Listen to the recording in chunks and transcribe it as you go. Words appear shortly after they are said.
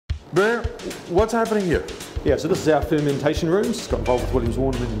Blair, what's happening here? Yeah, so this is our fermentation rooms. Got involved with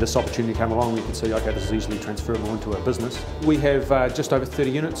WilliamsWarn and this opportunity came along. We can see, okay, this is easily transferable into our business. We have just over 30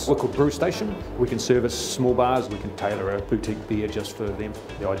 units. We're called Brewstation. We can service small bars. We can tailor a boutique beer just for them.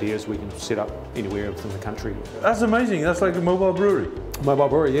 The idea is we can set up anywhere within the country. That's amazing. That's like a mobile brewery. Mobile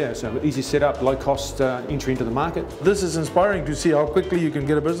brewery, yeah. So easy setup, low cost entry into the market. This is inspiring to see how quickly you can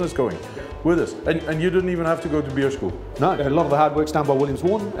get a business going with this. And you didn't even have to go to beer school. No, a lot of the hard work's done by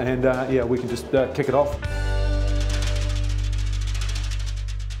WilliamsWarn, and yeah, we can just kick it off.